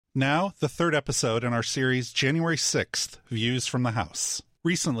Now, the third episode in our series, January 6th, Views from the House.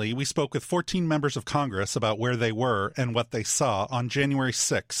 Recently, we spoke with 14 members of Congress about where they were and what they saw on January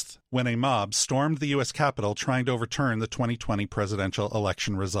 6th, when a mob stormed the U.S. Capitol trying to overturn the 2020 presidential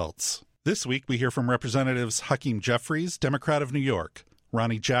election results. This week, we hear from Representatives Hakeem Jeffries, Democrat of New York,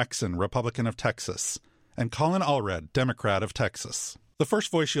 Ronny Jackson, Republican of Texas, and Colin Allred, Democrat of Texas. The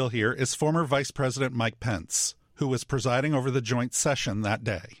first voice you'll hear is former Vice President Mike Pence, who was presiding over the joint session that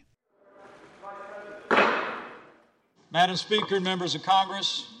day. Madam Speaker and members of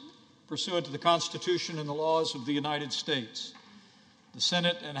Congress, pursuant to the Constitution and the laws of the United States, the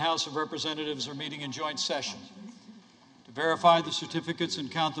Senate and House of Representatives are meeting in joint session to verify the certificates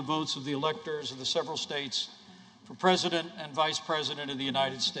and count the votes of the electors of the several states for President and Vice President of the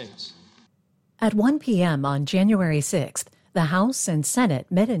United States. At 1 p.m. on January 6th, the House and Senate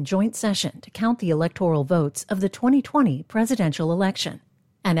met in joint session to count the electoral votes of the 2020 presidential election.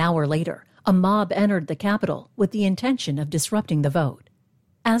 An hour later, a mob entered the Capitol with the intention of disrupting the vote.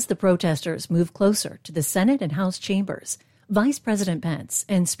 As the protesters moved closer to the Senate and House chambers, Vice President Pence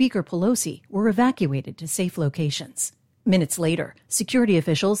and Speaker Pelosi were evacuated to safe locations. Minutes later, security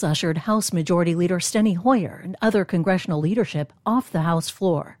officials ushered House Majority Leader Steny Hoyer and other congressional leadership off the House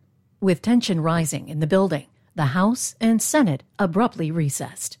floor. With tension rising in the building, the House and Senate abruptly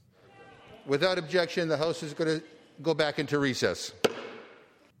recessed. Without objection, the House is going to go back into recess.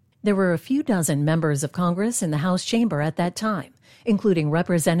 There were a few dozen members of Congress in the House chamber at that time, including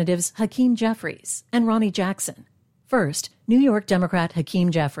Representatives Hakeem Jeffries and Ronny Jackson. First, New York Democrat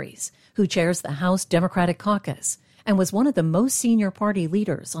Hakeem Jeffries, who chairs the House Democratic Caucus and was one of the most senior party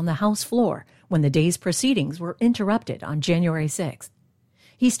leaders on the House floor when the day's proceedings were interrupted on January 6th.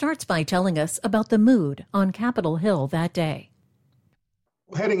 He starts by telling us about the mood on Capitol Hill that day.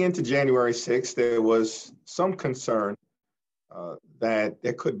 Heading into January 6th, there was some concern that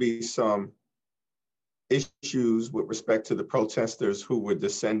there could be some issues with respect to the protesters who were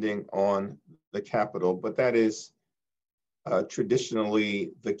descending on the Capitol, but that is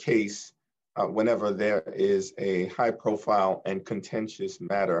traditionally the case whenever there is a high-profile and contentious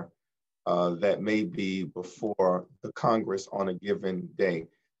matter that may be before the Congress on a given day.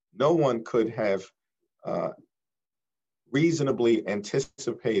 No one could have reasonably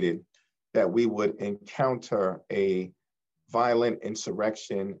anticipated that we would encounter a violent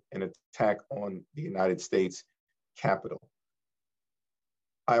insurrection and attack on the United States Capitol.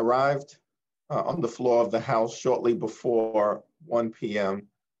 I arrived on the floor of the House shortly before 1 p.m.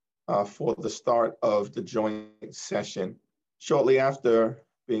 For the start of the joint session. Shortly after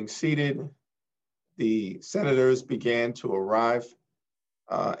being seated, the senators began to arrive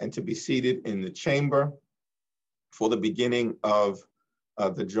and to be seated in the chamber for the beginning of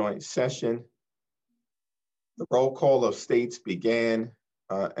the joint session. The roll call of states began,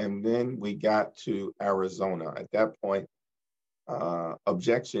 and then we got to Arizona. At that point,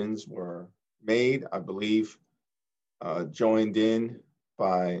 objections were made, I believe, joined in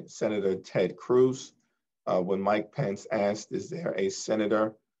by Senator Ted Cruz when Mike Pence asked, is there a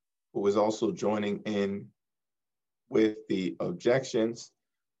senator who was also joining in with the objections?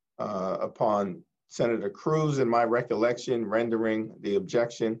 Upon Senator Cruz, in my recollection, rendering the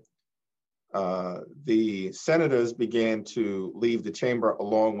objection, the senators began to leave the chamber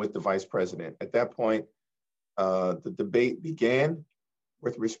along with the vice president. At that point, the debate began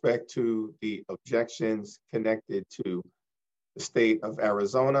with respect to the objections connected to the state of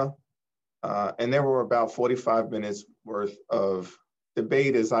Arizona. And there were about 45 minutes worth of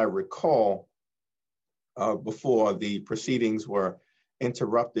debate, as I recall, before the proceedings were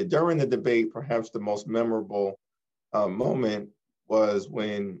interrupted. During the debate, perhaps the most memorable moment was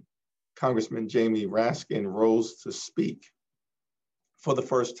when Congressman Jamie Raskin rose to speak for the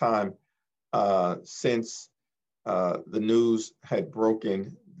first time since the news had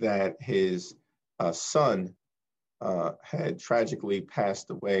broken that his son had tragically passed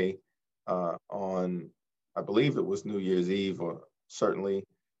away on, I believe it was New Year's Eve, or certainly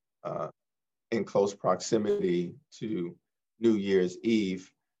in close proximity to New Year's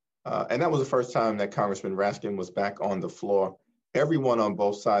Eve. And that was the first time that Congressman Raskin was back on the floor. Everyone on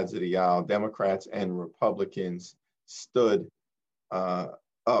both sides of the aisle, Democrats and Republicans, stood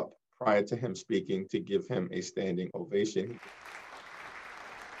up prior to him speaking to give him a standing ovation.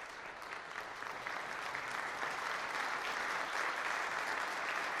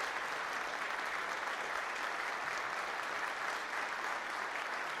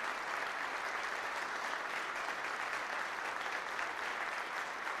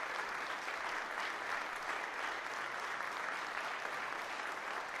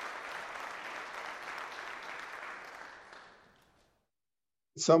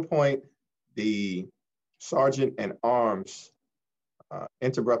 some point, the sergeant at arms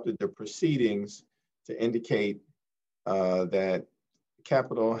interrupted the proceedings to indicate that the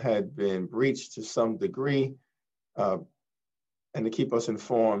Capitol had been breached to some degree, and to keep us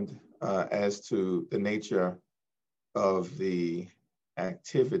informed as to the nature of the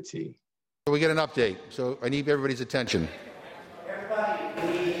activity. We get an update, so I need everybody's attention. Everybody,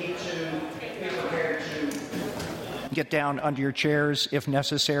 we need to be prepared to get down under your chairs if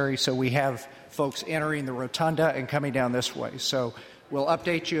necessary, so we have folks entering the rotunda and coming down this way. So we'll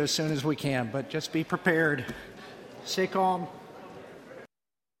update you as soon as we can, but just be prepared. Stay calm.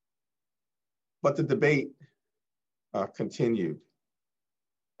 But the debate continued.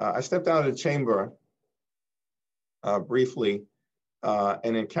 I stepped out of the chamber briefly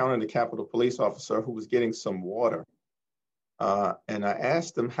and encountered a Capitol police officer who was getting some water. And I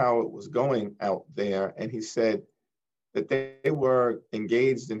asked him how it was going out there, and he said that they were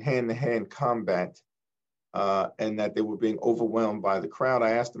engaged in hand-to-hand combat and that they were being overwhelmed by the crowd.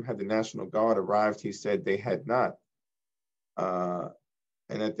 I asked him, had the National Guard arrived? He said they had not, and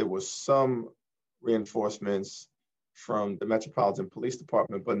that there was some reinforcements from the Metropolitan Police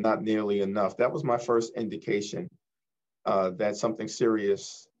Department, but not nearly enough. That was my first indication that something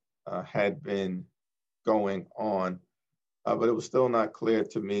serious had been going on, but it was still not clear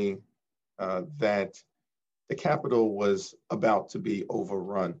to me that the Capitol was about to be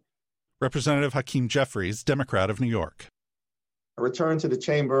overrun. Representative Hakeem Jeffries, Democrat of New York. I returned to the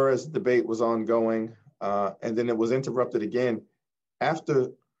chamber as the debate was ongoing, and then it was interrupted again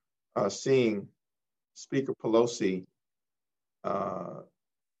after seeing Speaker Pelosi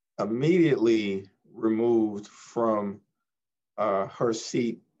immediately removed from her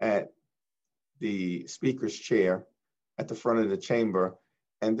seat at the Speaker's chair at the front of the chamber.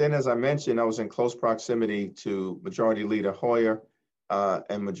 And then, as I mentioned, I was in close proximity to Majority Leader Hoyer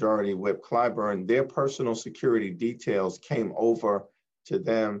and Majority Whip Clyburn. Their personal security details came over to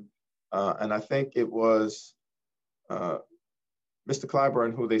them. And I think it was Mr.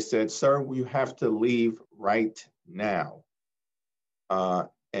 Clyburn who they said, "Sir, you have to leave right now."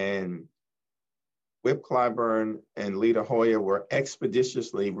 And Whip Clyburn and Leader Hoyer were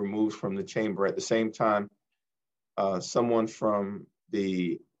expeditiously removed from the chamber. At the same time, someone from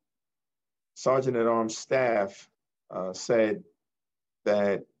the Sergeant at Arms staff said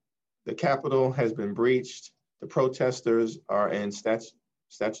that the Capitol has been breached. The protesters are in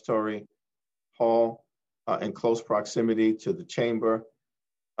statutory hall in close proximity to the chamber.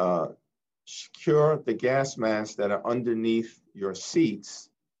 Secure the gas masks that are underneath your seats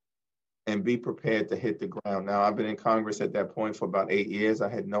and be prepared to hit the ground. Now, I've been in Congress at that point for about 8 years. I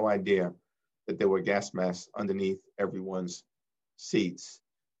had no idea that there were gas masks underneath everyone's seats.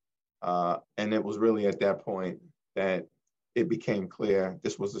 And it was really at that point that it became clear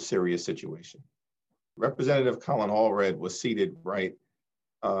this was a serious situation. Representative Colin Allred was seated right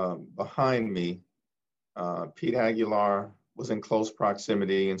behind me. Pete Aguilar was in close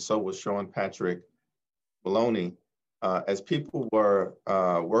proximity, and so was Sean Patrick Maloney. As people were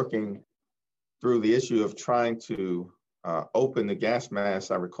working through the issue of trying to open the gas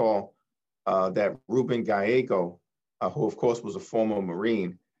mask, I recall that Ruben Gallego, who of course was a former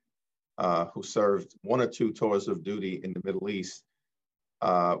Marine, who served 1 or 2 tours of duty in the Middle East,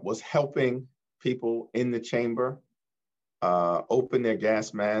 was helping people in the chamber open their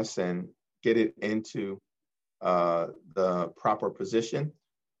gas masks and get it into the proper position.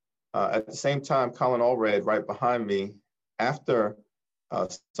 At the same time, Colin Allred, right behind me, after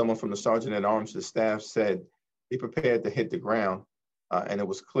someone from the Sergeant at Arms, the staff said, be prepared to hit the ground. And it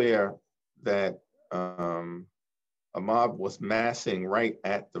was clear that a mob was massing right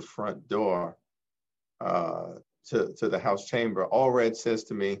at the front door to the House chamber. Allred says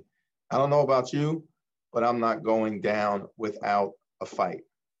to me, "I don't know about you, but I'm not going down without a fight."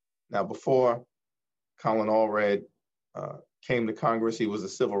 Now, before Colin Allred came to Congress, he was a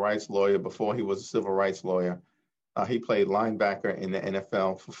civil rights lawyer. Before he was a civil rights lawyer, he played linebacker in the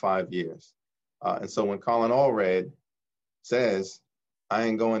NFL for 5 years. And so when Colin Allred says, "I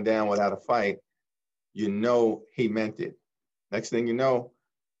ain't going down without a fight," you know he meant it. Next thing you know,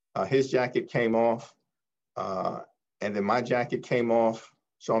 his jacket came off, and then my jacket came off.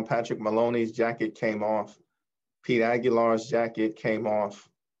 Sean Patrick Maloney's jacket came off. Pete Aguilar's jacket came off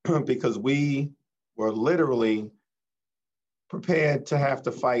because we were literally prepared to have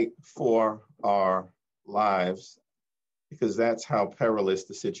to fight for our lives, because that's how perilous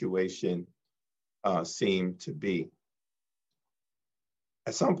the situation seemed to be.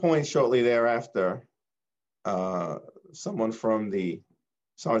 At some point shortly thereafter, someone from the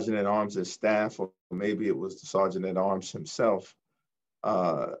Sergeant at Arms' staff, or maybe it was the Sergeant at Arms himself,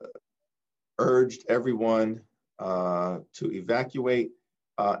 urged everyone to evacuate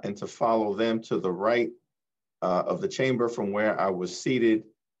and to follow them to the right of the chamber from where I was seated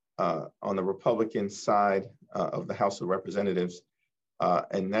on the Republican side of the House of Representatives.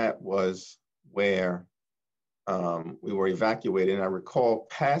 And that was where we were evacuated. And I recall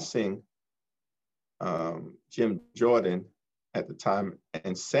passing Jim Jordan at the time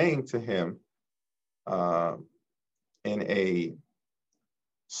and saying to him in a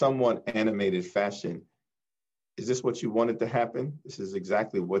somewhat animated fashion, "Is this what you wanted to happen? This is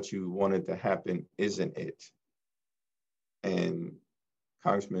exactly what you wanted to happen, isn't it?" And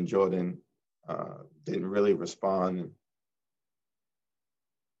Congressman Jordan didn't really respond,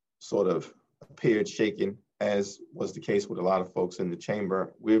 sort of appeared shaken, as was the case with a lot of folks in the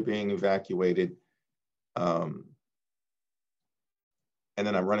chamber. We're being evacuated. And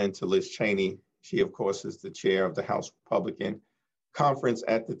then I run into Liz Cheney. She, of course, is the chair of the House Republican Conference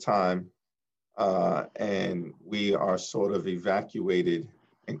at the time. And we are sort of evacuated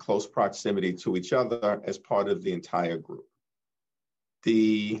in close proximity to each other as part of the entire group.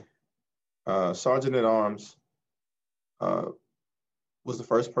 The Sergeant at Arms was the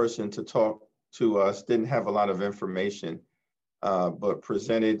first person to talk to us, didn't have a lot of information, but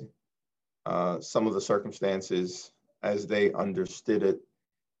presented some of the circumstances as they understood it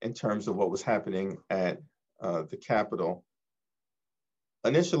in terms of what was happening at the Capitol.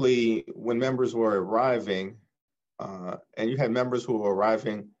 Initially, when members were arriving, and you had members who were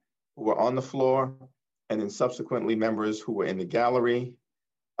arriving who were on the floor, and then subsequently members who were in the gallery,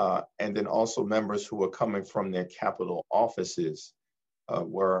 and then also members who were coming from their Capitol offices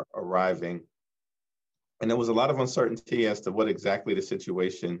were arriving. And there was a lot of uncertainty as to what exactly the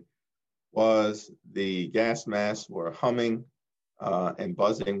situation was. The gas masks were humming and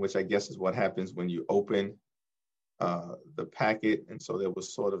buzzing, which I guess is what happens when you open the packet. And so there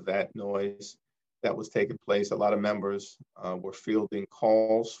was sort of that noise that was taking place. A lot of members were fielding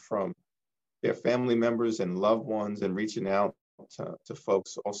calls from their family members and loved ones and reaching out to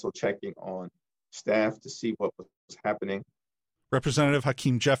folks, also checking on staff to see what was happening. Representative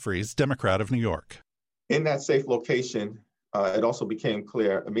Hakeem Jeffries, Democrat of New York. In that safe location, it also became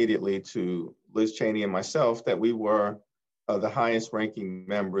clear immediately to Liz Cheney and myself that we were the highest ranking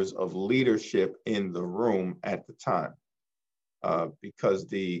members of leadership in the room at the time, because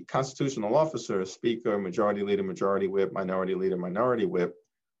the constitutional officers, Speaker, Majority Leader, Majority Whip, Minority Leader, Minority Whip,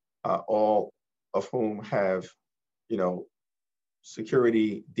 all of whom have,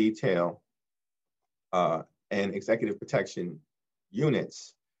 security detail and executive protection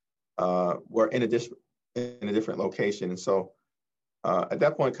units, were in a different location. And so at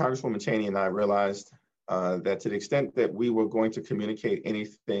that point, Congresswoman Cheney and I realized that to the extent that we were going to communicate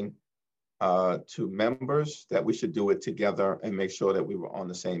anything to members, that we should do it together and make sure that we were on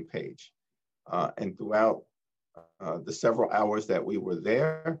the same page. And throughout the several hours that we were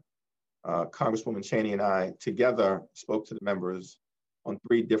there, Congresswoman Cheney and I together spoke to the members on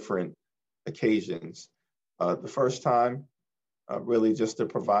 3 different occasions. The first time, really just to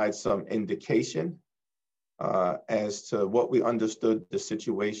provide some indication as to what we understood the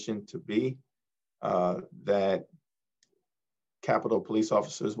situation to be, that Capitol police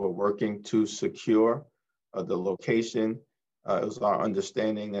officers were working to secure the location. It was our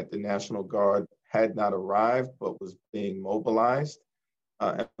understanding that the National Guard had not arrived, but was being mobilized.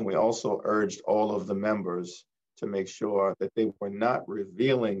 And we also urged all of the members to make sure that they were not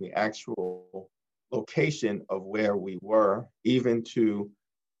revealing the actual location of where we were, even to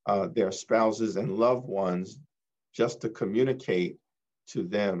their spouses and loved ones, just to communicate to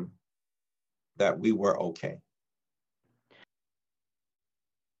them that we were okay.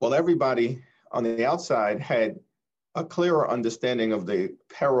 Well, everybody on the outside had a clearer understanding of the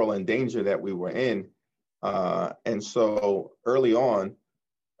peril and danger that we were in. And so early on,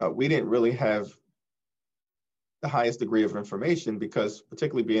 we didn't really have the highest degree of information because,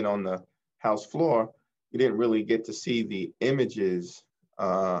 particularly being on the House floor, you didn't really get to see the images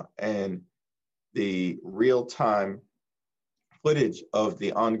and the real-time footage of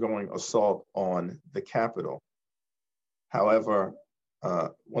the ongoing assault on the Capitol. However,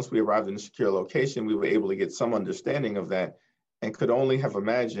 once we arrived in a secure location, we were able to get some understanding of that and could only have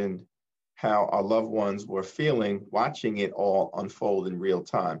imagined how our loved ones were feeling watching it all unfold in real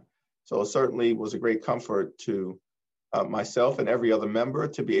time. So it certainly was a great comfort to myself and every other member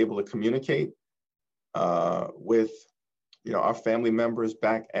to be able to communicate with our family members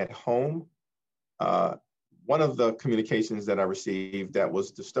back at home. One of the communications that I received that was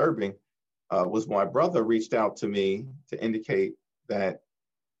disturbing was my brother reached out to me to indicate that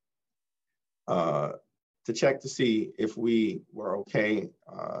to check to see if we were okay.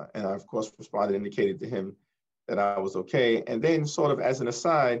 And I, of course, responded, indicated to him that I was okay. And then sort of as an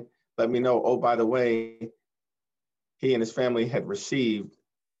aside, let me know, oh, by the way, he and his family had received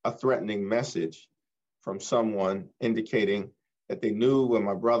a threatening message from someone indicating that they knew where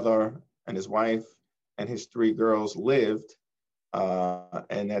my brother and his wife and his 3 girls lived,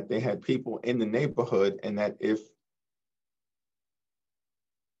 and that they had people in the neighborhood, and that if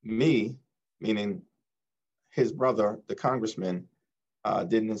me, meaning his brother, the congressman,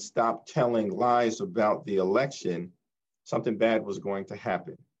 didn't stop telling lies about the election, something bad was going to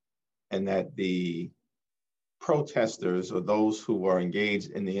happen. And that the protesters, or those who were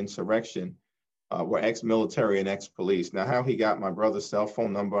engaged in the insurrection, were ex-military and ex-police. Now, how he got my brother's cell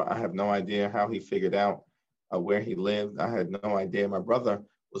phone number, I have no idea. How he figured out where he lived, I had no idea. My brother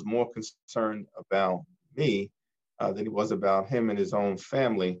was more concerned about me than he was about him and his own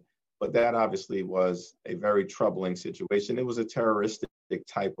family. But that obviously was a very troubling situation. It was a terroristic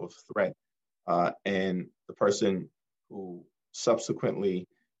type of threat. And the person who subsequently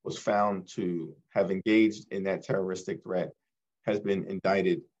was found to have engaged in that terroristic threat has been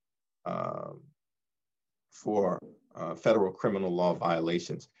indicted for federal criminal law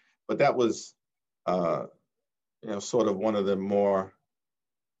violations. But that was, sort of one of the more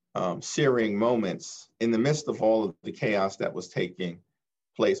searing moments in the midst of all of the chaos that was taking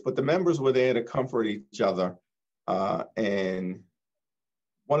place. But the members were there to comfort each other. And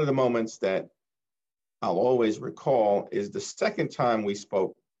one of the moments that I'll always recall is the second time we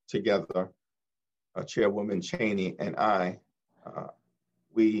spoke together, Chairwoman Cheney and I.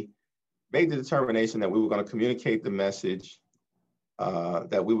 We made the determination that we were going to communicate the message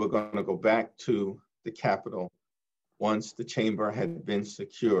that we were going to go back to the Capitol once the chamber had been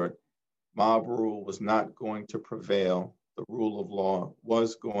secured. Mob rule was not going to prevail. The rule of law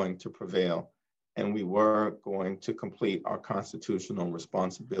was going to prevail, and we were going to complete our constitutional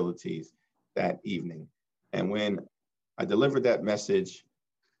responsibilities that evening. And when I delivered that message,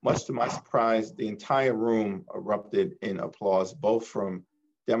 much to my surprise, the entire room erupted in applause, both from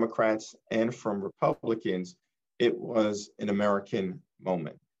Democrats and from Republicans. It was an American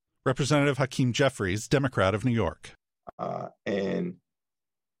moment. Representative Hakeem Jeffries, Democrat of New York.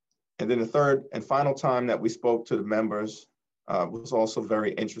 And then the third and final time that we spoke to the members was also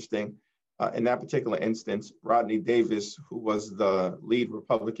very interesting. In that particular instance, Rodney Davis, who was the lead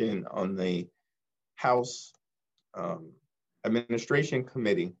Republican on the House Administration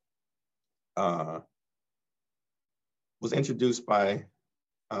Committee, was introduced by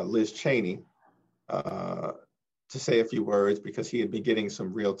Liz Cheney to say a few words because he had been getting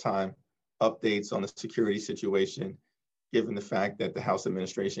some real-time updates on the security situation, given the fact that the House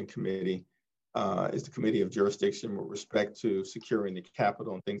Administration Committee is the committee of jurisdiction with respect to securing the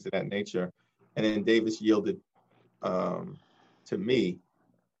Capitol and things of that nature. And then Davis yielded to me.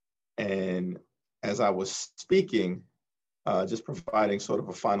 And as I was speaking, just providing sort of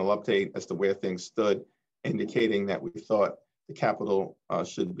a final update as to where things stood, indicating that we thought the Capitol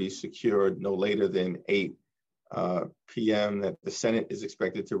should be secured no later than 8 p.m., that the Senate is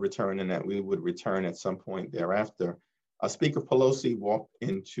expected to return and that we would return at some point thereafter. Speaker Pelosi walked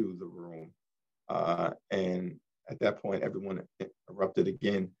into the room, and at that point, everyone erupted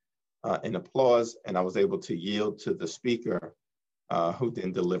again in applause, and I was able to yield to the speaker, who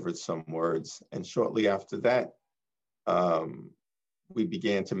then delivered some words. And shortly after that, we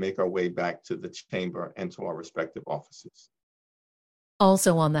began to make our way back to the chamber and to our respective offices.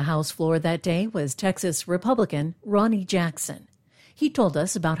 Also on the House floor that day was Texas Republican Ronny Jackson. He told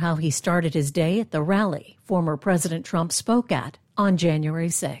us about how he started his day at the rally former President Trump spoke at on January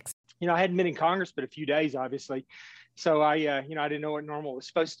 6th. I hadn't been in Congress but a few days, obviously. So I didn't know what normal was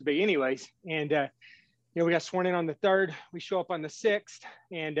supposed to be anyways. And, we got sworn in on the 3rd. We show up on the 6th.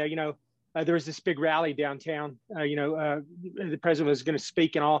 And, there was this big rally downtown. The president was going to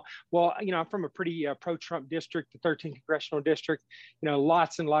speak and all. Well, I'm from a pretty pro-Trump district, the 13th congressional district.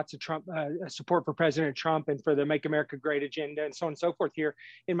 Lots and lots of Trump support for President Trump and for the Make America Great agenda and so on and so forth here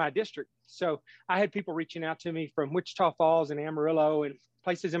in my district. So I had people reaching out to me from Wichita Falls and Amarillo and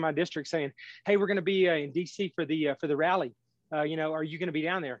places in my district saying, "Hey, we're going to be in D.C. for the rally. Are you going to be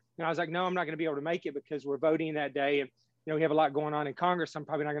down there?" And I was like, "No, I'm not going to be able to make it because we're voting that day and we have a lot going on in Congress. I'm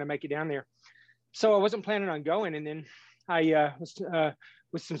probably not going to make it down there." So I wasn't planning on going. And then I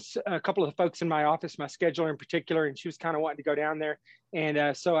was with a couple of folks in my office, my scheduler in particular, and she was kind of wanting to go down there.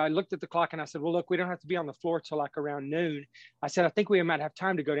 And so I looked at the clock and I said, "Well, look, we don't have to be on the floor till like around noon." I said, "I think we might have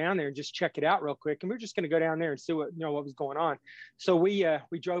time to go down there and just check it out real quick." And we were just going to go down there and see what was going on. So we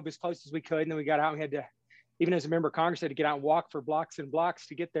drove as close as we could, and then we got out. We had to, even as a member of Congress, had to get out and walk for blocks and blocks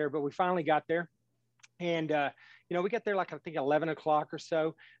to get there. But we finally got there. And, we got there like, I think 11 o'clock or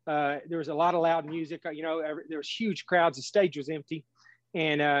so. There was a lot of loud music, there was huge crowds. The stage was empty.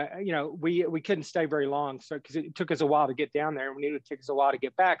 And, we couldn't stay very long. So, cause it took us a while to get down there and we knew it would take us a while to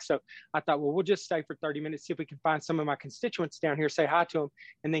get back. So I thought, well, we'll just stay for 30 minutes, see if we can find some of my constituents down here, say hi to them,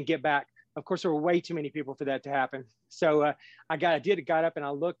 and then get back. Of course, there were way too many people for that to happen. So I got up and I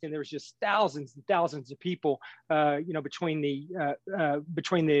looked, and there was just thousands and thousands of people, between the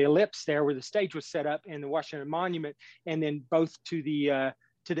ellipse there where the stage was set up and the Washington Monument, and then both to the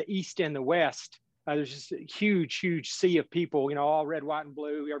east and the west. There's just a huge, huge sea of people, all red, white, and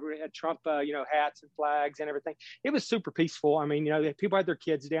blue. Everybody had Trump, hats and flags and everything. It was super peaceful. I mean, people had their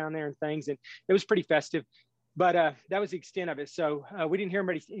kids down there and things, and it was pretty festive. But that was the extent of it. So we didn't hear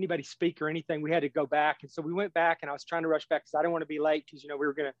anybody speak or anything. We had to go back. And so we went back, and I was trying to rush back because I didn't want to be late because, we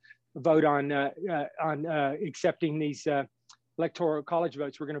were going to vote on accepting these electoral college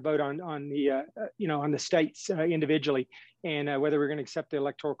votes. We're going to vote on the states individually, and whether we're going to accept the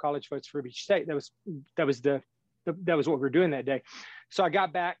electoral college votes for each state. That was what we were doing that day. So I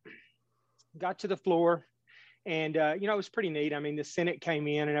got back, got to the floor. And, it was pretty neat. I mean, the Senate came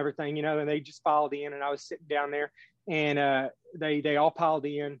in and everything, and they just piled in, and I was sitting down there, and they all piled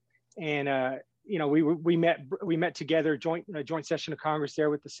in, and, we met together, joint session of Congress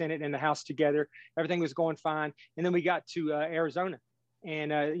there with the Senate and the House together. Everything was going fine. And then we got to Arizona,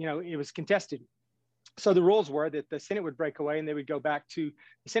 and, it was contested. So the rules were that the Senate would break away and they would go back to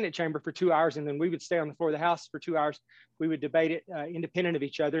the Senate chamber for 2 hours, and then we would stay on the floor of the House for 2 hours. We would debate it independent of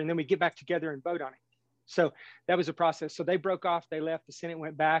each other, and then we'd get back together and vote on it. So that was a process. So they broke off, they left, the Senate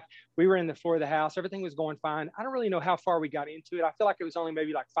went back. We were in the floor of the House. Everything was going fine. I don't really know how far we got into it. I feel like it was only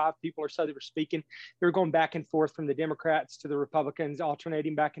maybe like 5 people or so that were speaking. They were going back and forth from the Democrats to the Republicans,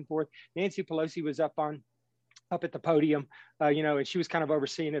 alternating back and forth. Nancy Pelosi was up at the podium, and she was kind of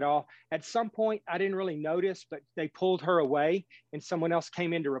overseeing it all. At some point, I didn't really notice, but they pulled her away and someone else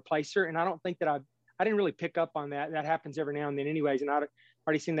came in to replace her. And I don't think that I didn't really pick up on that. That happens every now and then anyways. And I'd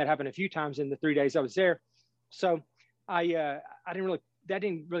already seen that happen a few times in the 3 days I was there. So that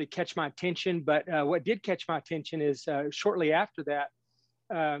didn't really catch my attention. But what did catch my attention is shortly after that,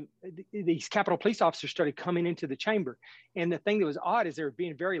 these Capitol Police officers started coming into the chamber. And the thing that was odd is they were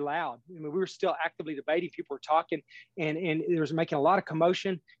being very loud. I mean, we were still actively debating. People were talking, and it was making a lot of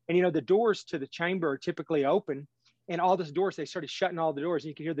commotion. And, the doors to the chamber are typically open. And all those doors, they started shutting all the doors. And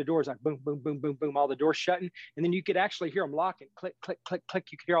you could hear the doors like boom, boom, boom, boom, boom, all the doors shutting. And then you could actually hear them locking, click, click, click, click.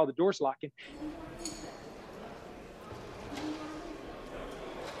 You could hear all the doors locking.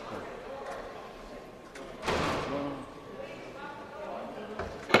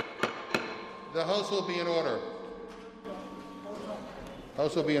 The House will be in order.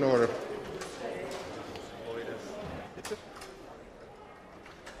 House will be in order.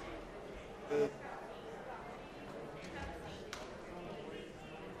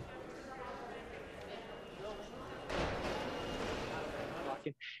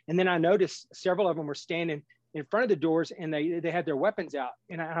 And then I noticed several of them were standing in front of the doors, and they had their weapons out.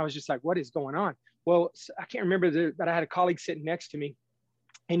 And I was just like, what is going on? Well, I can't remember but I had a colleague sitting next to me.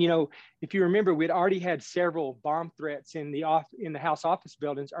 And, if you remember, we'd already had several bomb threats in the House office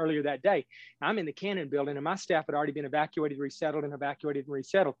buildings earlier that day. I'm in the Cannon building, and my staff had already been evacuated,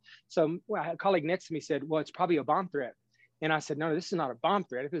 resettled. So a colleague next to me said, well, it's probably a bomb threat. And I said, no, this is not a bomb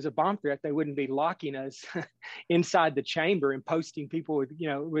threat. If it was a bomb threat, they wouldn't be locking us inside the chamber and posting people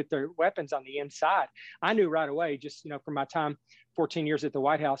with their weapons on the inside. I knew right away, just, from my time, 14 years at the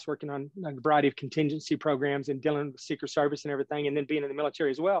White House, working on a variety of contingency programs and dealing with Secret Service and everything, and then being in the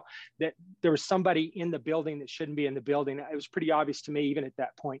military as well, that there was somebody in the building that shouldn't be in the building. It was pretty obvious to me, even at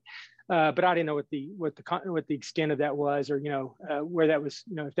that point. But I didn't know what the extent of that was, or where that was,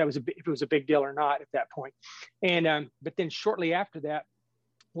 if it was a big deal or not at that point. And but then shortly after that,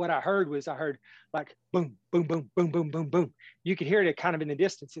 what I heard like boom, boom, boom, boom, boom, boom, boom. You could hear it kind of in the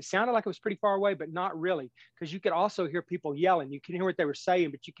distance. It sounded like it was pretty far away, but not really, because you could also hear people yelling. You could hear what they were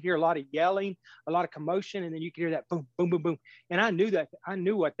saying, but you could hear a lot of yelling, a lot of commotion, and then you could hear that boom, boom, boom, boom. And I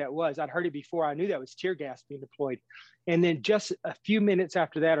knew what that was. I'd heard it before. I knew that was tear gas being deployed. And then just a few minutes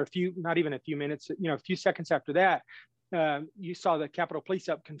after that, not even a few minutes, a few seconds after that, you saw the Capitol Police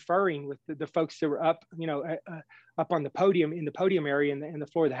up conferring with the folks that were up, up on the podium, in the podium area in the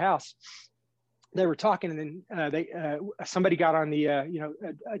floor of the House. They were talking, and then somebody got on the,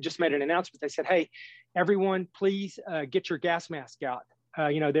 just made an announcement. They said, hey, everyone, please get your gas mask out.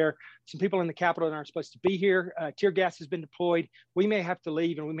 There are some people in the Capitol that aren't supposed to be here. Tear gas has been deployed. We may have to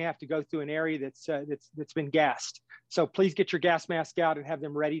leave, and we may have to go through an area that's been gassed. So please get your gas mask out and have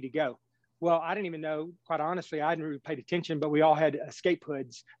them ready to go. Well, I didn't even know, quite honestly, I hadn't really paid attention, but we all had escape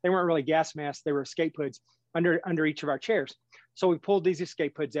hoods. They weren't really gas masks. They were escape hoods under each of our chairs. So we pulled these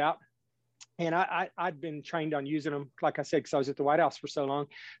escape hoods out. And I'd been trained on using them, like I said, because I was at the White House for so long.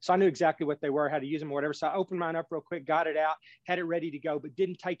 So I knew exactly what they were, how to use them or whatever. So I opened mine up real quick, got it out, had it ready to go, but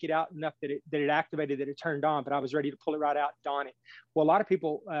didn't take it out enough that it activated, that it turned on. But I was ready to pull it right out and don it. Well, a lot of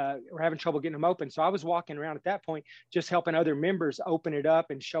people were having trouble getting them open. So I was walking around at that point, just helping other members open it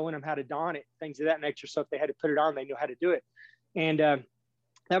up and showing them how to don it, things of that nature. So if they had to put it on, they knew how to do it. And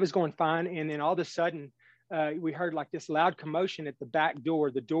that was going fine. And then all of a sudden, we heard like this loud commotion at the back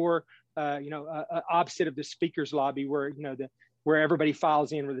door, the door, opposite of the speaker's lobby where, where everybody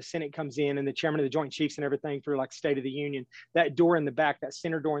files in, where the Senate comes in and the chairman of the Joint Chiefs and everything for like State of the Union. That door in the back, that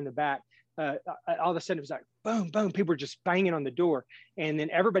center door in the back, all of a sudden it was like, boom, boom. People were just banging on the door. And then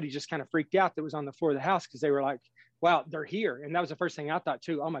everybody just kind of freaked out that was on the floor of the House because they were like, wow, they're here. And that was the first thing I thought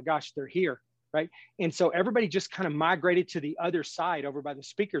too. Oh my gosh, they're here. Right. And so everybody just kind of migrated to the other side over by the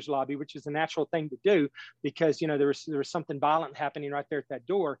speaker's lobby, which is a natural thing to do because, there was something violent happening right there at that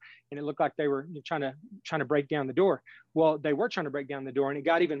door. And it looked like they were trying to break down the door. Well, they were trying to break down the door and it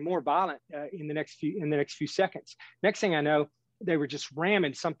got even more violent in the next few seconds. Next thing I know, they were just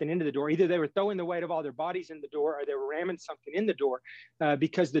ramming something into the door. Either they were throwing the weight of all their bodies in the door or they were ramming something in the door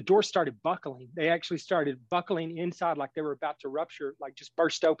because the door started buckling. They actually started buckling inside like they were about to rupture, like just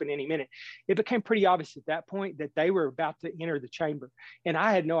burst open any minute. It became pretty obvious at that point that they were about to enter the chamber. And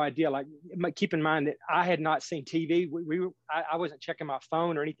I had no idea, like keep in mind that I had not seen TV. I wasn't checking my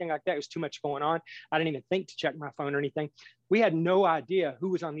phone or anything like that. It was too much going on. I didn't even think to check my phone or anything. We had no idea who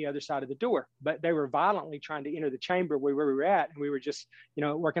was on the other side of the door, but they were violently trying to enter the chamber where we were at. And we were just,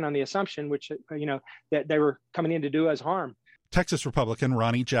 working on the assumption, which, that they were coming in to do us harm. Texas Republican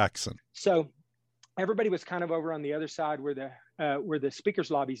Ronny Jackson. So everybody was kind of over on the other side where the speaker's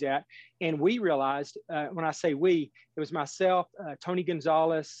lobby's at. And we realized, when I say we, it was myself, Tony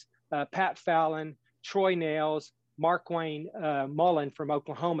Gonzalez, Pat Fallon, Troy Nails, Mark Wayne Mullen from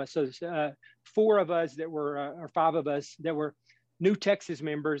Oklahoma. So four of us that were, or five of us that were new Texas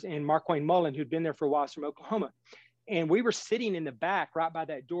members, and Mark Wayne Mullen, who'd been there for a while, from Oklahoma. And we were sitting in the back right by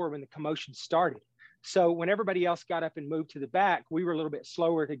that door when the commotion started. So when everybody else got up and moved to the back, we were a little bit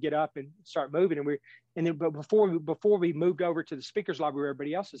slower to get up and start moving. But before we moved over to the speaker's lobby where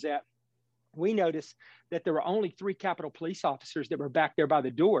everybody else was at, we noticed that there were only 3 Capitol Police officers that were back there by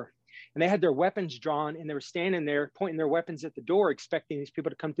the door. And they had their weapons drawn and they were standing there pointing their weapons at the door, expecting these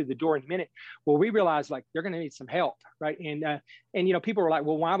people to come through the door in a minute. Well, we realized like they're going to need some help. Right. And people were like,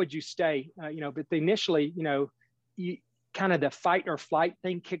 well, why would you stay? But initially, you kind of the fight or flight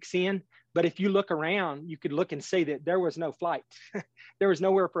thing kicks in. But if you look around, you could look and see that there was no flight. There was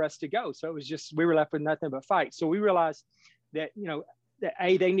nowhere for us to go. So it was just, we were left with nothing but fight. So we realized that, that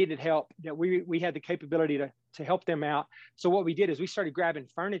they needed help, that we had the capability to help them out. So what we did is we started grabbing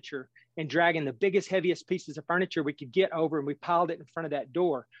furniture and dragging the biggest, heaviest pieces of furniture we could get over, and we piled it in front of that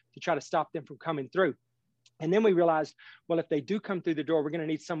door to try to stop them from coming through. And then we realized, well, if they do come through the door, we're going to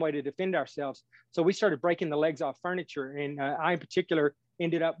need some way to defend ourselves. So we started breaking the legs off furniture. And I, in particular,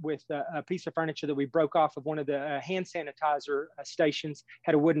 ended up with a piece of furniture that we broke off of one of the hand sanitizer stations,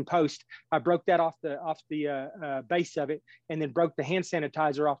 had a wooden post. I broke that off the base of it, and then broke the hand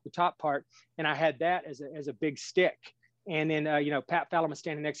sanitizer off the top part. And I had that as a big stick. And then, Pat Fallon was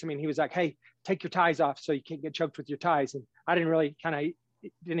standing next to me, and he was like, hey, take your ties off so you can't get choked with your ties. And I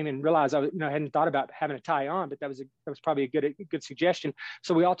didn't even realize I hadn't thought about having a tie on, but that was probably a good suggestion.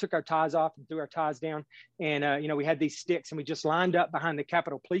 So we all took our ties off and threw our ties down, and we had these sticks, and we just lined up behind the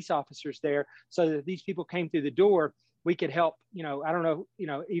Capitol Police officers there, so that if these people came through the door, we could help. I don't know,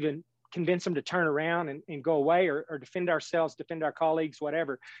 even convince them to turn around and go away, or defend ourselves, defend our colleagues,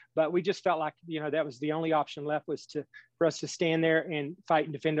 whatever. But we just felt like that was the only option left, was for us to stand there and fight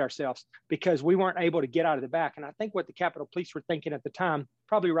and defend ourselves, because we weren't able to get out of the back. And I think what the Capitol Police were thinking at the time,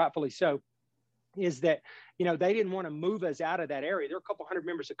 probably rightfully so, is that they didn't want to move us out of that area. There were a couple hundred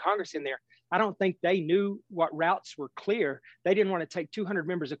members of Congress in there. I don't think they knew what routes were clear. They didn't want to take 200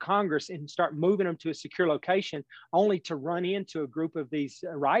 members of Congress and start moving them to a secure location, only to run into a group of these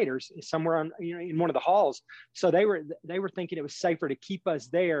rioters somewhere in one of the halls. So they were thinking it was safer to keep us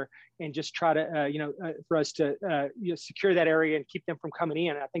there and just try to for us to secure that area and keep them from coming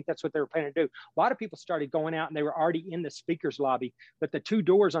in. And I think that's what they were planning to do. A lot of people started going out, and they were already in the speaker's lobby, but the 2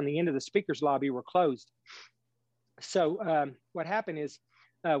 doors on the end of the speaker's lobby were closed. So what happened is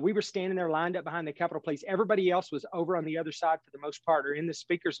we were standing there lined up behind the Capitol Police. Everybody else was over on the other side for the most part, or in the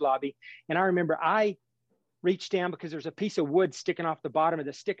speaker's lobby. And I remember I reached down because there's a piece of wood sticking off the bottom of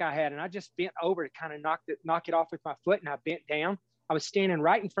the stick I had, and I just bent over to kind of knock it off with my foot, and I bent down. I was standing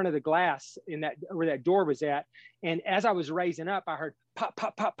right in front of the glass in that where that door was at. And as I was raising up, I heard pop,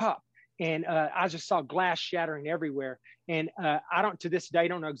 pop, pop, pop. And I just saw glass shattering everywhere. And I to this day,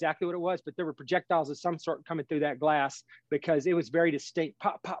 don't know exactly what it was, but there were projectiles of some sort coming through that glass because it was very distinct.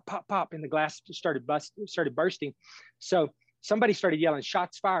 Pop, pop, pop, pop. And the glass started bursting. So somebody started yelling,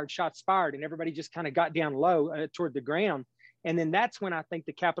 shots fired, shots fired. And everybody just kind of got down low toward the ground. And then that's when I think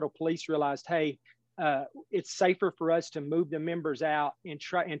the Capitol Police realized, hey, it's safer for us to move the members out and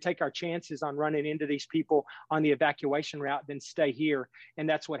try and take our chances on running into these people on the evacuation route than stay here. And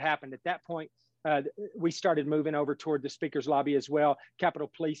that's what happened. At that point, we started moving over toward the speaker's lobby as well.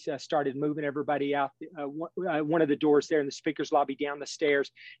 Capitol Police started moving everybody out one of the doors there in the speaker's lobby down the stairs,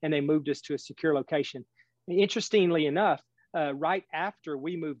 and they moved us to a secure location. And interestingly enough, right after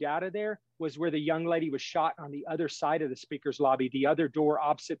we moved out of there was where the young lady was shot on the other side of the speaker's lobby, the other door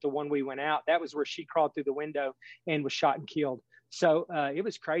opposite the one we went out. That was where she crawled through the window and was shot and killed. So it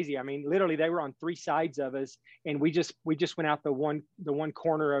was crazy. I mean, literally, they were on three sides of us, and we just went out the one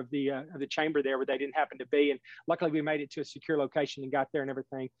corner of the chamber there where they didn't happen to be. And luckily, we made it to a secure location and got there and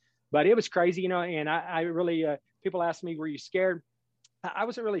everything. But it was crazy, And I really, people ask me, "Were you scared?" I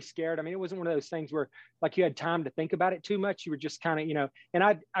wasn't really scared. I mean, it wasn't one of those things where like you had time to think about it too much. You were just kind of, and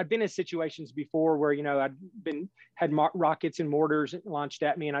I'd been in situations before where, I'd had rockets and mortars launched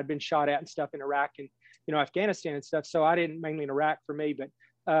at me, and I'd been shot at and stuff in Iraq and, Afghanistan and stuff. So I didn't, mainly in Iraq for me,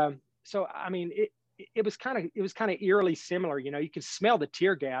 but so, I mean, it was kind of eerily similar. You could smell the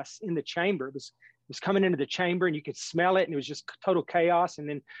tear gas in the chamber. It was coming into the chamber and you could smell it, and it was just total chaos. And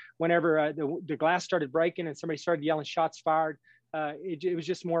then whenever the glass started breaking and somebody started yelling shots fired, it was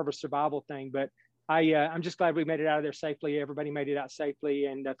just more of a survival thing. But I'm just glad we made it out of there safely. Everybody made it out safely.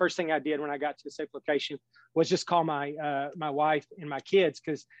 And the first thing I did when I got to a safe location was just call my wife and my kids,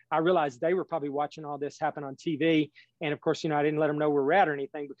 because I realized they were probably watching all this happen on TV. And of course, I didn't let them know where we're at or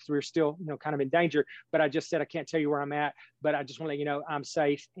anything because we were still, kind of in danger. But I just said, I can't tell you where I'm at, but I just want to let you know I'm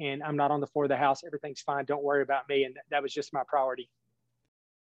safe and I'm not on the floor of the house. Everything's fine. Don't worry about me. And that was just my priority.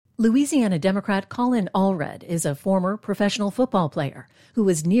 Louisiana Democrat Colin Allred is a former professional football player who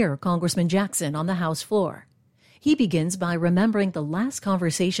was near Congressman Jackson on the House floor. He begins by remembering the last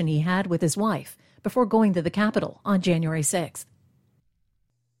conversation he had with his wife before going to the Capitol on January 6th.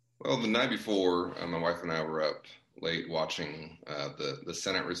 Well, the night before, my wife and I were up late watching the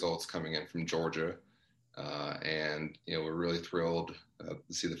Senate results coming in from Georgia. And, we're really thrilled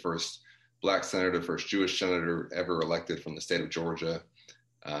to see the first Black senator, first Jewish senator ever elected from the state of Georgia.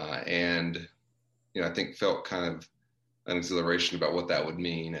 And I think felt kind of an exhilaration about what that would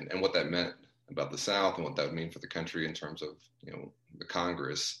mean and what that meant about the South and what that would mean for the country in terms of, the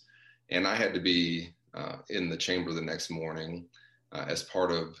Congress. And I had to be in the chamber the next morning as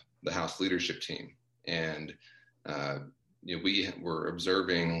part of the House leadership team. And, we were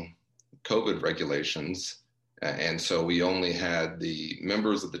observing COVID regulations. And so we only had the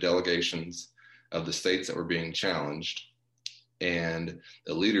members of the delegations of the states that were being challenged and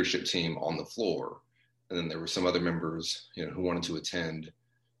the leadership team on the floor. And then there were some other members, who wanted to attend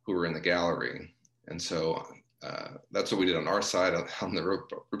who were in the gallery. And so that's what we did on our side. On the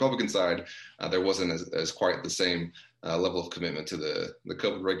Republican side, there wasn't as quite the same level of commitment to the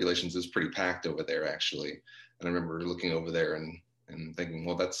COVID regulations. It was pretty packed over there, actually. And I remember looking over there and thinking,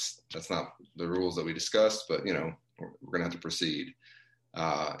 well, that's not the rules that we discussed, but, we're going to have to proceed.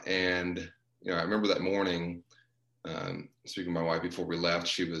 And I remember that morning, speaking to my wife before we left,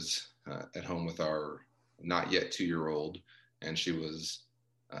 she was at home with our not yet 2-year-old, and she was,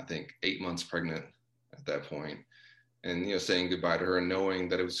 I think, 8 months pregnant at that point. And, saying goodbye to her and knowing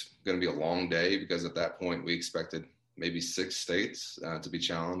that it was going to be a long day, because at that point we expected maybe 6 states to be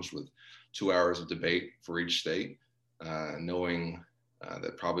challenged with 2 hours of debate for each state, knowing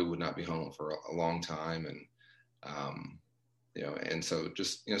that probably would not be home for a long time. And, and so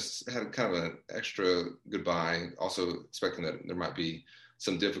just, had kind of an extra goodbye, also expecting that there might be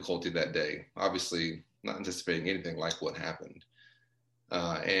some difficulty that day, obviously not anticipating anything like what happened.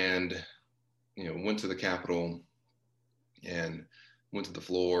 And, went to the Capitol and went to the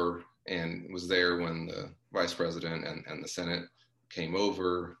floor and was there when the Vice President and the Senate came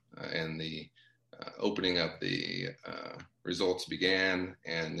over and the opening up the results began,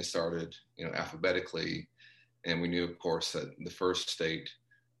 and they started, alphabetically. And we knew, of course, that the first state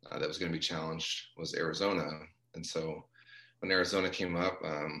that was going to be challenged was Arizona. And so when Arizona came up,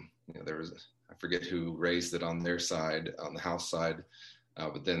 there was, I forget who raised it on their side, on the House side.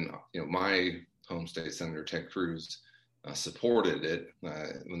 But then, my home state Senator Ted Cruz supported it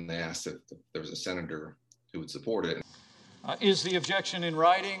when they asked if there was a senator who would support it. Is the objection in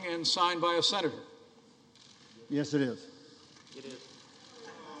writing and signed by a senator? Yes, it is. It is.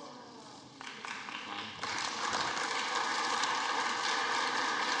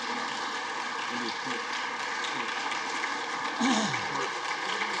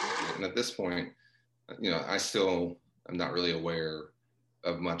 And at this point, I still am not really aware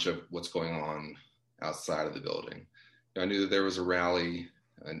of much of what's going on outside of the building. I knew that there was a rally.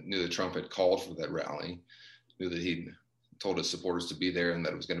 I knew that Trump had called for that rally. Knew that he'd told his supporters to be there and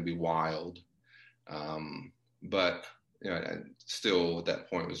that it was going to be wild. But I still at that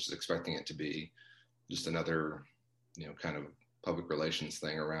point was just expecting it to be just another, kind of public relations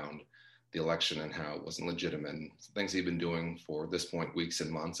thing around the election and how it wasn't legitimate, and things he'd been doing for this point, weeks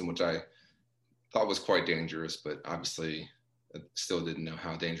and months, and which I thought was quite dangerous, but obviously still didn't know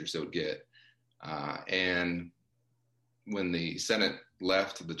how dangerous it would get. And when the Senate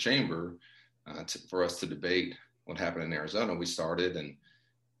left the chamber for us to debate what happened in Arizona, we started,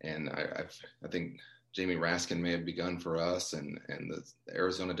 and I think Jamie Raskin may have begun for us, and the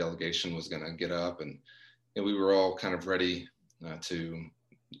Arizona delegation was going to get up, and we were all kind of ready to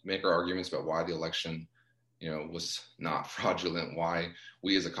make our arguments about why the election, was not fraudulent, why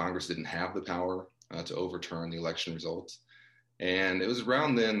we as a Congress didn't have the power to overturn the election results. And it was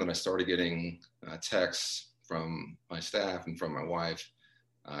around then that I started getting texts from my staff and from my wife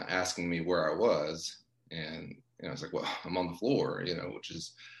asking me where I was. And I was like, well, I'm on the floor, which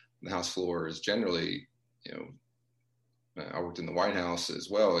is the House floor is generally, I worked in the White House as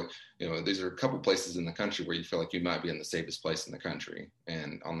well. These are a couple places in the country where you feel like you might be in the safest place in the country.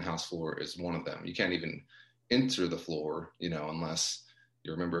 And on the House floor is one of them. You can't even enter the floor, unless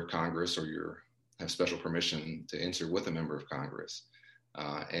you're a member of Congress or you have special permission to enter with a member of Congress.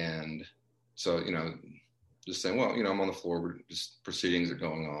 And so, just saying, well, I'm on the floor, we're just proceedings are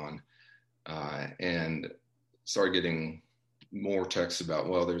going on. And started getting more texts about,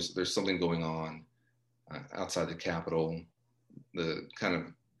 well, there's something going on outside the Capitol. The kind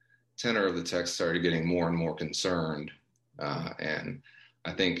of tenor of the text started getting more and more concerned. And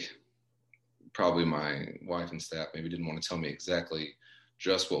I think probably my wife and staff maybe didn't want to tell me exactly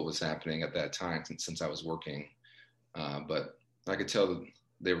just what was happening at that time since I was working. But I could tell that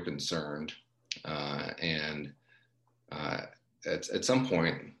they were concerned. And at some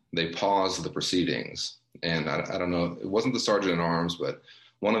point, they paused the proceedings. And I don't know, it wasn't the sergeant at arms, but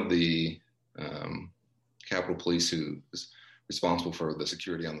one of the Capitol Police who was responsible for the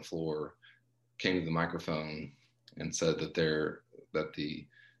security on the floor came to the microphone and said that the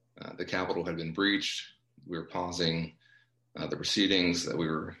Capitol had been breached. We were pausing the proceedings, that we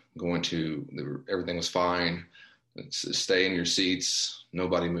were going to, everything was fine. Stay in your seats.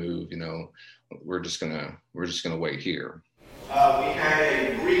 Nobody move. We're just gonna wait here. We had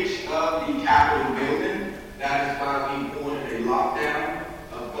a breach of the Capitol building. That is why we ordered a lockdown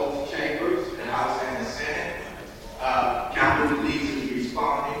of both chambers, the House and the Senate. Capitol Police is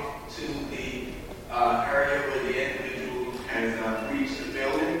responding to the area where the individual has breached the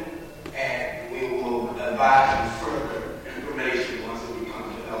building, and we will advise you further information once it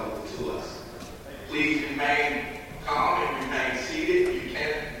becomes available to us. Please remain calm and remain seated. You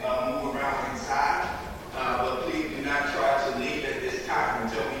can move around inside, but please do not try to leave at this time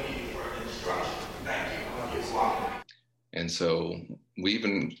until we need further instruction. Thank you. And so we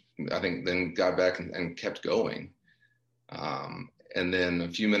even, I think, then got back and kept going. And then a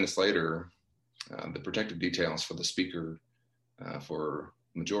few minutes later, the protective details for the speaker, for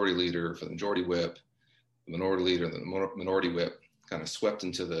majority leader, for the majority whip, the minority leader, the minority whip kind of swept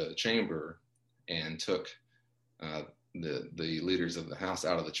into the chamber and took the leaders of the House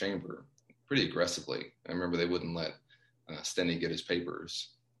out of the chamber pretty aggressively. I remember they wouldn't let Steny get his papers.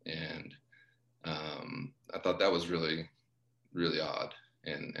 And I thought that was really, really odd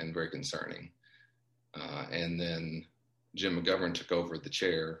and very concerning. And then Jim McGovern took over the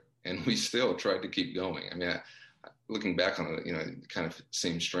chair, and we still tried to keep going. I mean, looking back on it, it kind of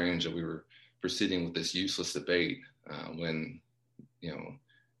seemed strange that we were proceeding with this useless debate when,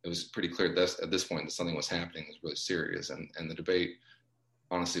 it was pretty clear at this point that something was happening that was really serious. And the debate,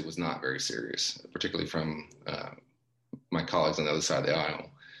 honestly, was not very serious, particularly from my colleagues on the other side of the aisle.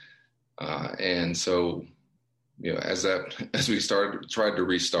 And so, as we tried to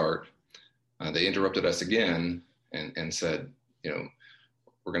restart, they interrupted us again and said,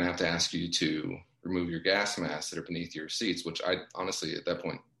 we're going to ask you to remove your gas masks that are beneath your seats, which I honestly,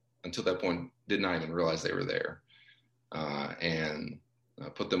 until that point, did not even realize they were there, and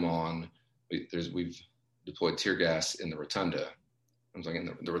put them on. We've deployed tear gas in the rotunda. I was like,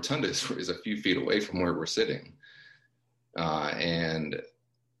 the rotunda is a few feet away from where we're sitting. And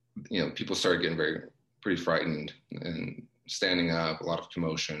people started getting pretty frightened and standing up, a lot of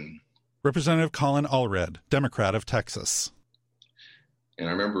commotion. Representative Colin Allred, Democrat of Texas. And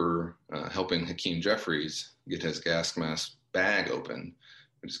I remember helping Hakeem Jeffries get his gas mask bag open.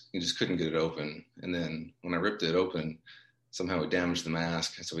 He just couldn't get it open. And then when I ripped it open, somehow it damaged the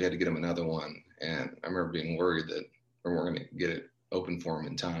mask. So we had to get him another one. And I remember being worried that we weren't going to get it open for him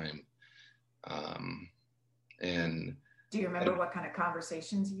in time. And do you remember what kind of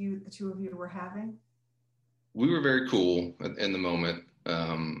conversations the two of you were having? We were very cool in the moment.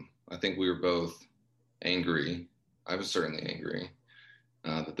 I think we were both angry. I was certainly angry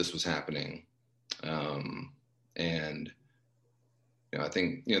that this was happening. And, I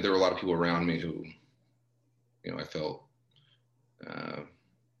think, there were a lot of people around me who, I felt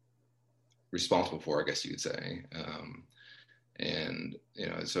responsible for, I guess you could say. And,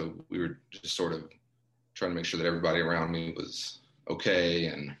 so we were just sort of trying to make sure that everybody around me was okay.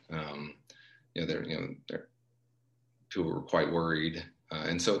 And, people were quite worried.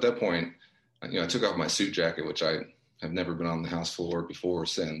 And so at that point, I took off my suit jacket, which I have never been on the House floor before or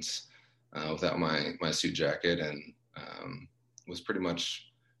since without my suit jacket, and was pretty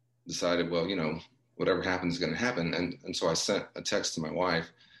much decided, well, whatever happens is going to happen. And so I sent a text to my wife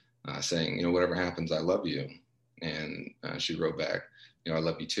saying, whatever happens, I love you. And she wrote back, I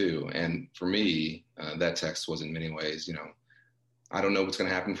love you too. And for me, that text was in many ways, I don't know what's going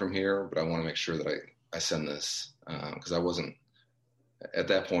to happen from here, but I want to make sure that I send this because I wasn't, at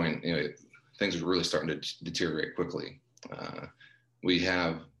that point, things were really starting to deteriorate quickly. We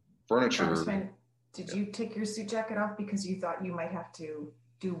have furniture. Congressman, did you take your suit jacket off because you thought you might have to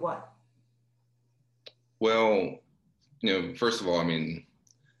do what? Well, first of all,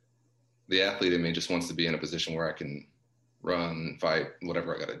 the athlete in me just wants to be in a position where I can run, fight,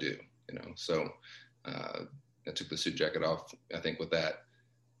 whatever I got to do, So I took the suit jacket off, I think, with that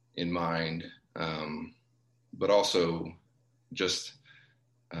in mind. But also just,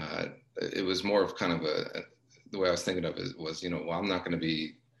 it was more of kind of the way I was thinking of it was, well, I'm not going to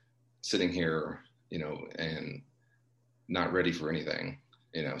be sitting here, and not ready for anything,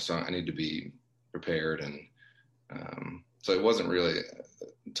 so I need to be prepared. And so it wasn't really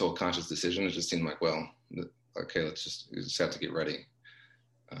a total conscious decision. It just seemed like, well, okay, we just have to get ready.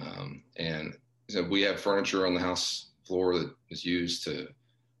 And so we have furniture on the House floor that is used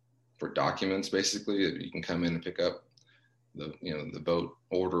for documents, basically, that you can come in and pick up the vote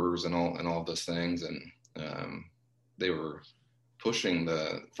orders and all those things. And they were pushing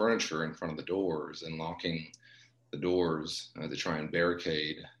the furniture in front of the doors and locking the doors to try and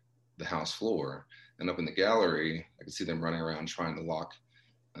barricade the House floor. And up in the gallery, I could see them running around trying to lock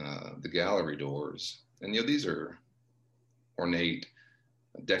the gallery doors. And, these are ornate,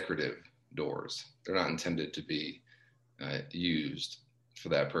 decorative doors. They're not intended to be used for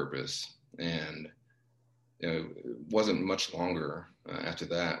that purpose. And, it wasn't much longer after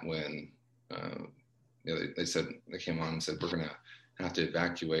that when, they came on and said, we're going to have to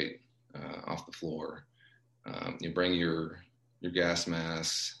evacuate off the floor. You bring your gas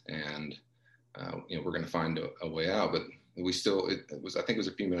masks and, we're going to find a way out. But I think it was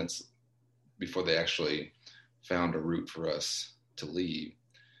a few minutes before they actually found a route for us to leave.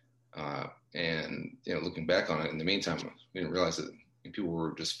 And, looking back on it, in the meantime, we didn't realize that people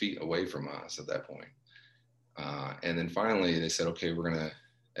were just feet away from us at that point. And then finally they said, okay, we're going to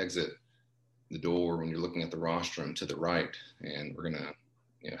exit the door when you're looking at the rostrum to the right, and we're going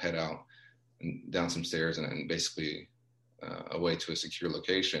to head out and down some stairs and basically away to a secure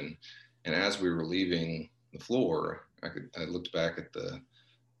location. And as we were leaving the floor, I looked back at the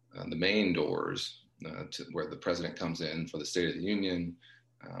main doors to where the president comes in for the State of the Union,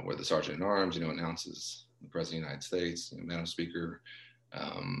 where the Sergeant at Arms, announces the President of the United States, Madam Speaker.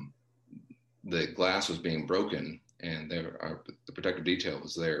 The glass was being broken, and the protective detail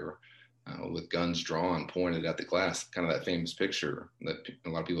was there with guns drawn, pointed at the glass, kind of that famous picture that a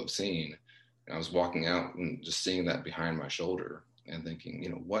lot of people have seen. And I was walking out and just seeing that behind my shoulder and thinking,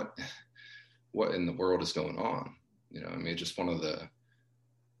 what in the world is going on? Just one of the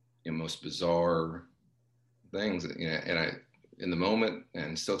most bizarre things, and I, in the moment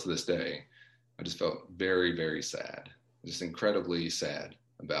and still to this day, I just felt very, very sad, just incredibly sad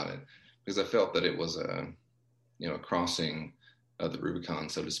about it, because I felt that it was a crossing of the Rubicon,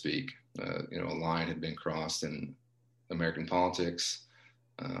 so to speak. A line had been crossed in American politics.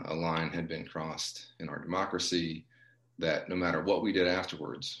 A line had been crossed in our democracy that no matter what we did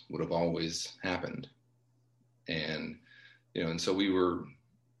afterwards would have always happened. And, and so we were,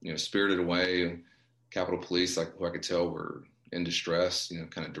 spirited away. Capitol Police, who I could tell were in distress,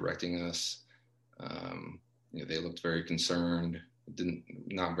 kind of directing us. They looked very concerned,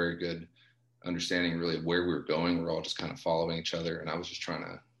 not very good understanding really of where we were going. We're all just kind of following each other. And I was just trying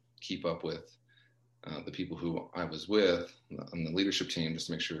to keep up with the people who I was with on the leadership team, just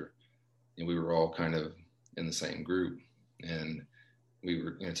to make sure we were all kind of in the same group. And we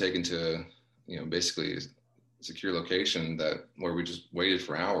were taken to basically a secure location where we just waited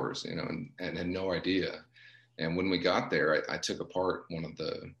for hours, and had no idea. And when we got there, I took apart one of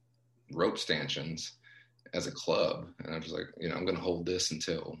the rope stanchions as a club, and I was like, I'm going to hold this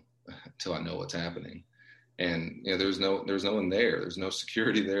until I know what's happening. And there's no one there. There's no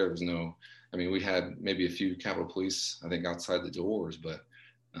security there. There's no. I mean, we had maybe a few Capitol Police, I think, outside the doors, but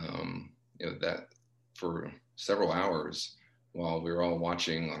that for several hours while we were all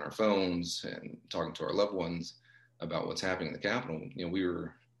watching on our phones and talking to our loved ones about what's happening in the Capitol, we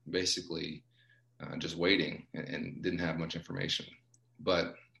were basically just waiting and didn't have much information.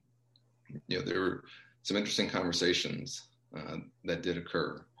 But there were some interesting conversations that did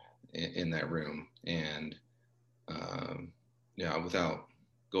occur in that room, and without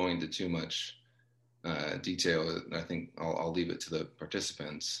going into too much detail, I think I'll leave it to the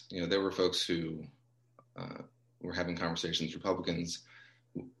participants. There were folks who were having conversations, Republicans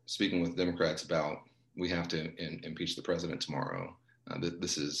speaking with Democrats about, we have to impeach the president tomorrow.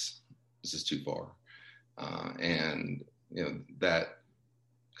 This is too far. And that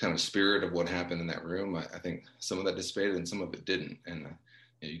kind of spirit of what happened in that room, I think some of that dissipated and some of it didn't. And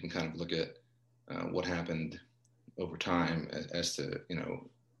you can kind of look at what happened over time as to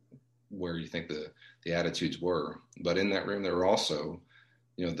where you think the attitudes were. But in that room, there were also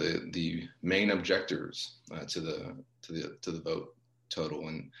the main objectors to the vote total,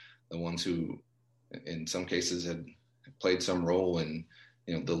 and the ones who in some cases had played some role in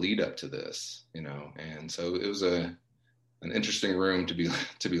the lead up to this, and so it was an interesting room to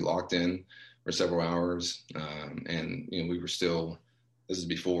be locked in for several hours. And we were still, this is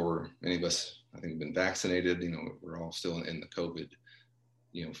before any of us, I think, have been vaccinated. We're all still in the COVID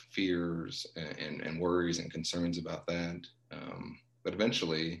fears and worries and concerns about that. But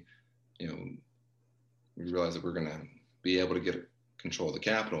eventually, we realized that we're going to be able to get control of the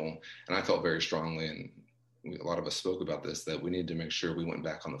Capitol. And I felt very strongly, and a lot of us spoke about this, that we need to make sure we went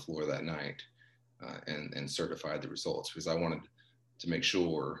back on the floor that night and certified the results, because I wanted to make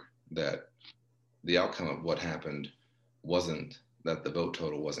sure that the outcome of what happened wasn't that the vote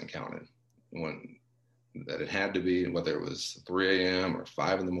total wasn't counted. That it had to be, whether it was 3 a.m. or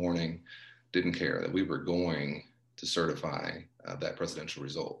 5 in the morning, didn't care, that we were going to certify that presidential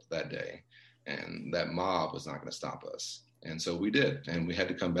result that day. And that mob was not going to stop us. And so we did. And we had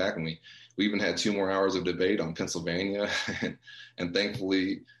to come back, and we even had 2 more hours of debate on Pennsylvania. And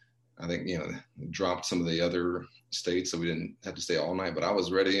thankfully, I think, dropped some of the other states, so we didn't have to stay all night. But I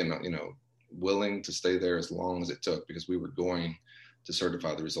was ready and, willing to stay there as long as it took, because we were going to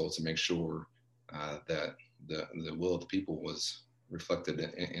certify the results and make sure that the will of the people was reflected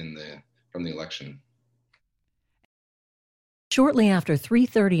from the election. Shortly after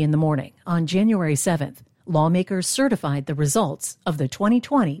 3:30 in the morning on January 7th, lawmakers certified the results of the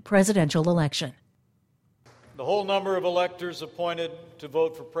 2020 presidential election. The whole number of electors appointed to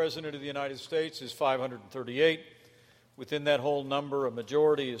vote for President of the United States is 538. Within that whole number, a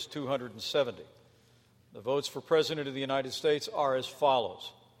majority is 270. The votes for President of the United States are as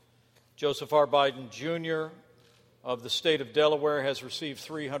follows. Joseph R. Biden, Jr. of the state of Delaware has received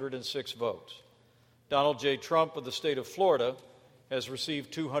 306 votes. Donald J. Trump of the state of Florida has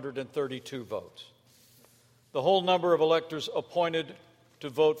received 232 votes. The whole number of electors appointed to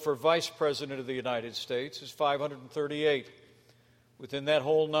vote for Vice President of the United States is 538. Within that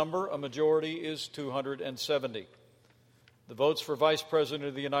whole number, a majority is 270. The votes for Vice President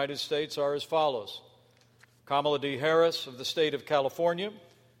of the United States are as follows. Kamala D. Harris of the state of California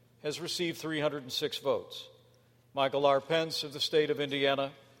has received 306 votes. Michael R. Pence of the state of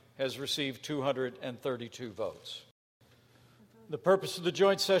Indiana has received 232 votes. The purpose of the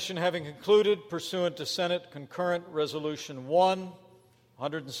joint session having concluded, pursuant to Senate Concurrent Resolution 1,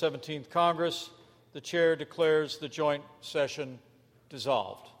 117th Congress, the chair declares the joint session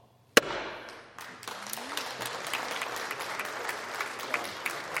dissolved.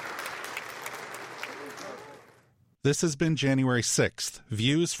 This has been January 6th,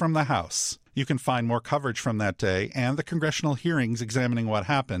 Views from the House. You can find more coverage from that day and the congressional hearings examining what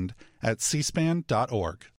happened at cspan.org.